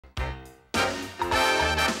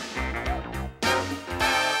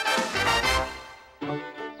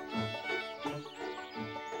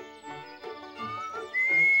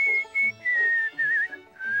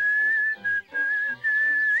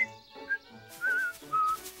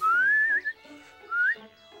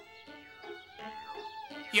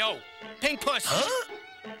Yo, Pink Puss. Huh?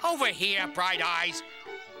 Over here, Bright Eyes.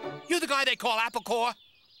 You the guy they call Apple Core?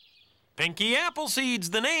 Pinky Appleseed's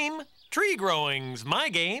the name. Tree growing's my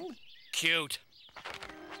game. Cute.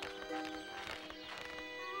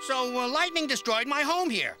 So, lightning destroyed my home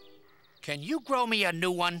here. Can you grow me a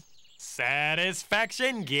new one?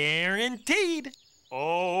 Satisfaction guaranteed.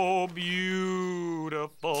 Oh,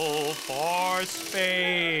 beautiful, far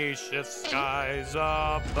spacious skies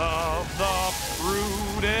above the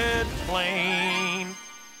fruited plain.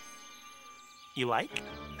 You like?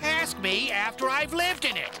 Ask me after I've lived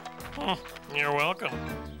in it. You're welcome.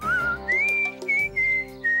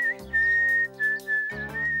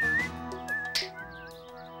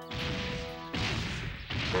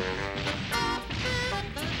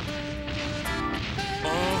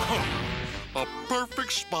 A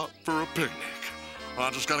perfect spot for a picnic.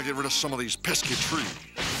 I just gotta get rid of some of these pesky trees.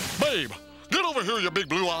 Babe, get over here, you big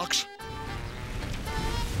blue ox.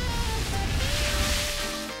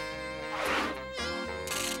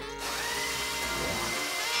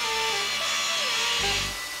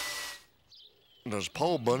 Does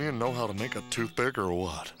Paul Bunyan know how to make a toothpick or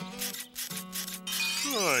what?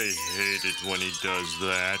 I hate it when he does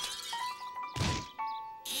that.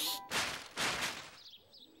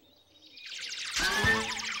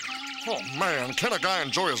 Oh, man, can a guy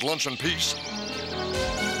enjoy his lunch in peace?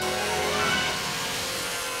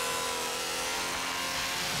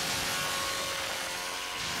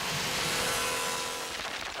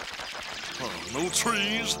 Oh, no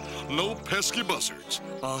trees, no pesky buzzards.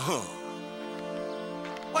 Uh-huh.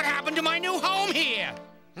 What happened to my new home here?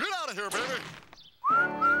 Get out of here, baby.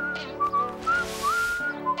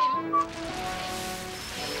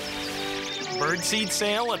 Birdseed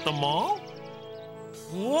sale at the mall?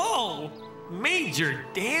 Whoa! Major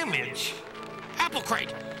damage. Apple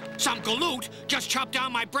Crate, some galoot just chopped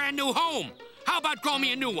down my brand new home. How about grow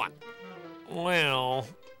me a new one? Well...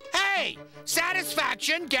 Hey,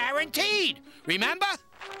 satisfaction guaranteed. Remember?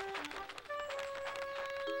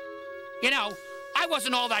 You know, I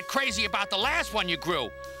wasn't all that crazy about the last one you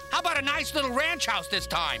grew. How about a nice little ranch house this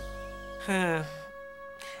time?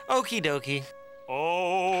 Okie dokie.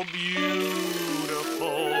 Oh,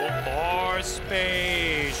 beautiful, far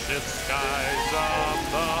spacious skies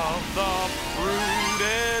above the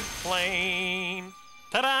fruited plain.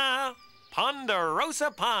 Ta-da!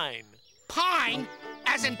 Ponderosa pine. Pine?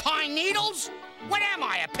 As in pine needles? What am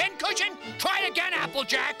I, a pincushion? Try again,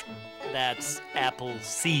 Applejack. That's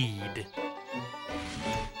Appleseed.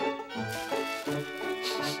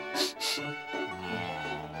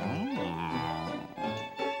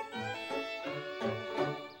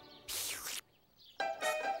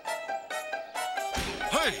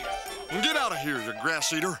 Hey, get out of here, you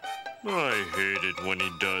grass eater. I hate it when he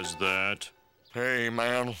does that. Hey,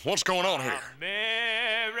 man, what's going on here?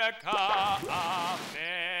 America, America. Oh,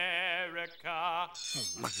 man, I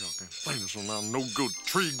can't find this one now. No good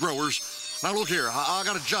tree growers. Now, look here. I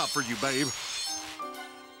got a job for you, babe.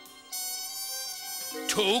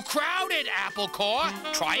 Too crowded, Apple Core.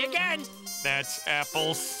 Try again. That's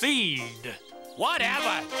Appleseed.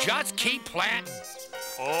 Whatever. Just keep planting.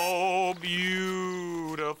 Oh,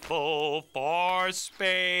 beautiful, far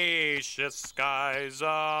spacious skies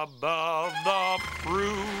above the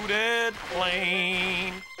fruited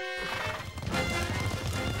plain.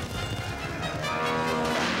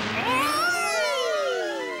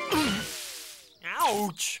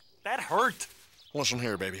 Ouch! That hurt. Listen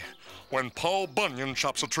here, baby. When Paul Bunyan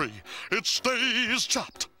chops a tree, it stays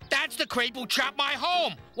chopped. That's the creep who chopped my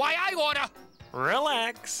home. Why, I oughta...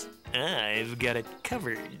 Relax. I've got it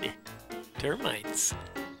covered. Termites.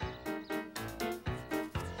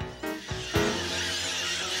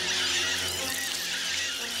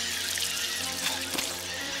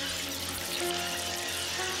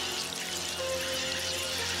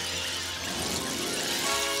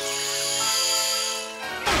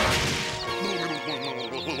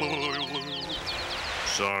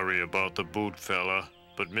 Sorry about the boot, fella,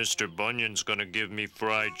 but Mr. Bunyan's gonna give me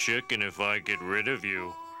fried chicken if I get rid of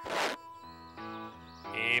you.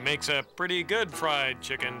 He makes a pretty good fried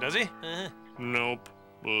chicken, does he? Nope,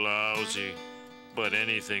 lousy. But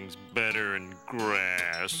anything's better than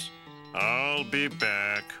grass. I'll be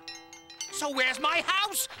back. So where's my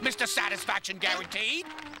house, Mr. Satisfaction Guaranteed?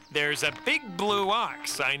 There's a big blue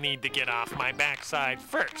ox I need to get off my backside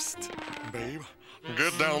first. Babe,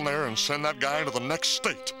 get down there and send that guy to the next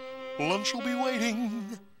state. Lunch will be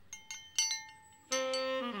waiting.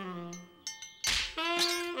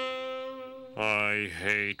 I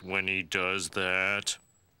hate when he does that.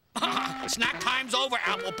 Snack time's over,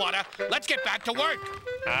 Apple Butter. Let's get back to work.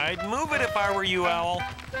 I'd move it if I were you, Owl.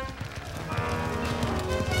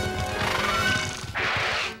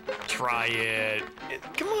 try it.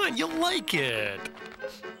 Come on, you'll like it.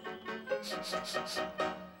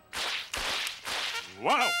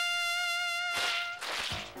 Wow!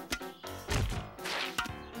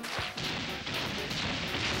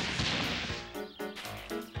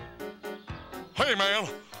 Hey, man,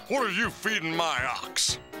 what are you feeding my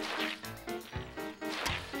ox?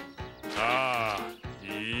 Ah,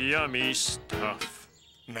 yummy stuff.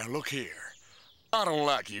 Now, look here. I don't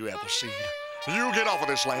like you, Appleseed. You get off of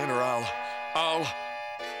this land or I'll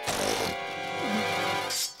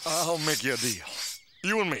make you a deal.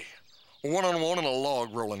 You and me, one-on-one in a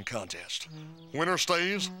log rolling contest. Winner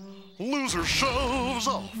stays, loser shoves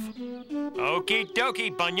off. Okie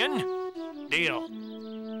dokie, Bunyan. Deal.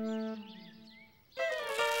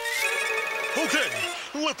 Okay,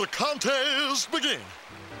 let the contest begin.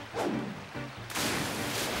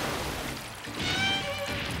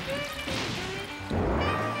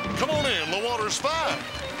 Come on in, the water's fine.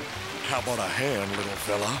 How about a hand, little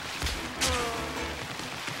fella?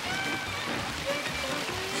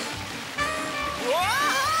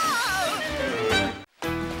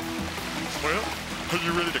 Well, are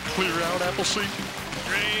you ready to clear out, Appleseed?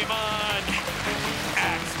 Dream on,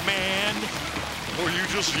 Axeman. Or you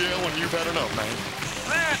just yell when you've had enough, man?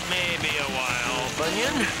 That may be a while,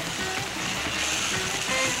 Bunyan.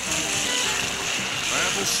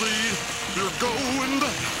 Appleseed, you're going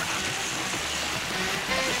down.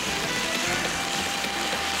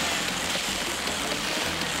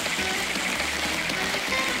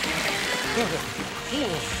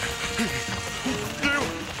 You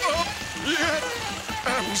up yet,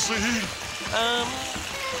 Appleseed?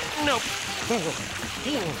 Nope.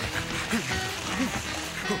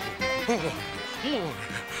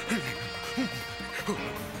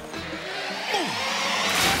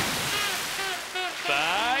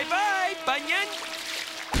 Bye-bye, Bunyan.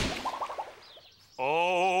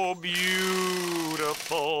 Oh,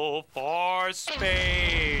 beautiful for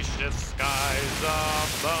spacious skies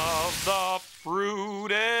above the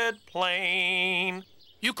fruited plain.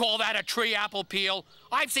 You call that a tree apple peel?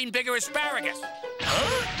 I've seen bigger asparagus.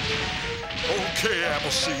 Okay,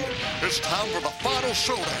 Appleseed, it's time for the final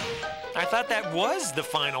showdown. I thought that was the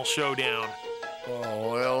final showdown.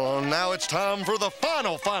 Oh, well, now it's time for the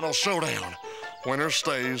final showdown. Winner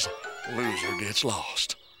stays, loser gets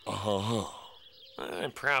lost. Uh-huh. I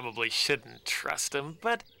probably shouldn't trust him,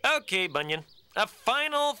 but okay, Bunyan. A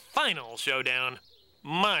final showdown.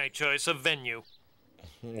 My choice of venue.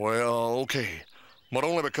 Well, okay, but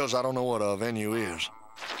only because I don't know what a venue is.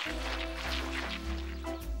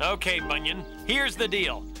 Okay, Bunyan, here's the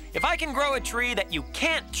deal. If I can grow a tree that you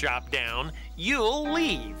can't chop down, you'll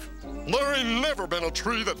leave. There ain't never been a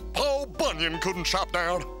tree that Paul Bunyan couldn't chop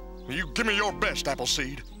down. You give me your best,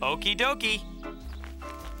 Appleseed. Okie dokie.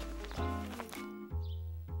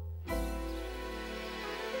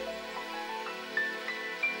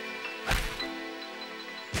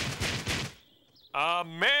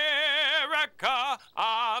 America,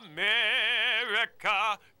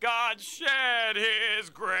 America, God shed his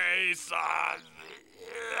grace on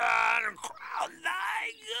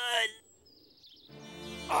thy good.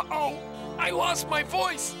 Uh-oh, I lost my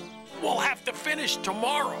voice. We'll have to finish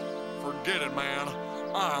tomorrow. Forget it, man.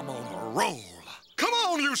 I'm on a roll. Come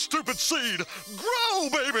on, you stupid seed. Grow,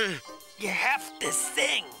 baby. You have to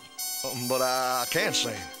sing. But I can't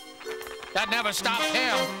sing. That never stopped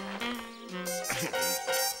him.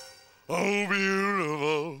 Oh,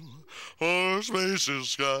 beautiful for spacious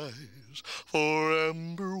skies, for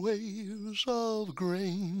amber waves of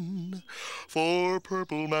grain, for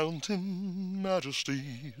purple mountain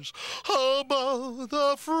majesties above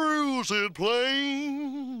the fruited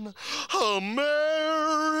plain.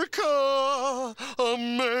 America,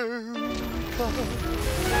 America.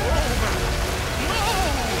 No!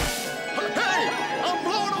 Hey, I'm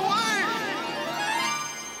blown away!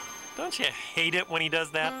 Don't you hate it when he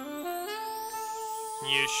does that?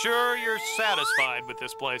 You sure you're satisfied with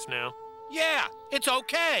this place now? Yeah, it's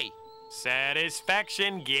okay.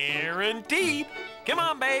 Satisfaction guaranteed. Come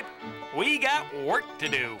on, babe. We got work to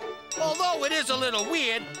do. Although it is a little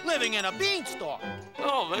weird living in a beanstalk.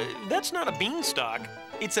 Oh, that's not a beanstalk.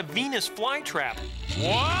 It's a Venus flytrap.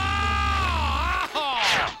 Wow!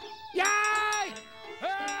 Yay!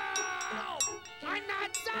 Help! I'm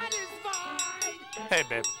not satisfied! Hey,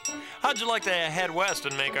 babe. How'd you like to head west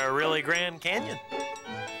and make a really grand canyon?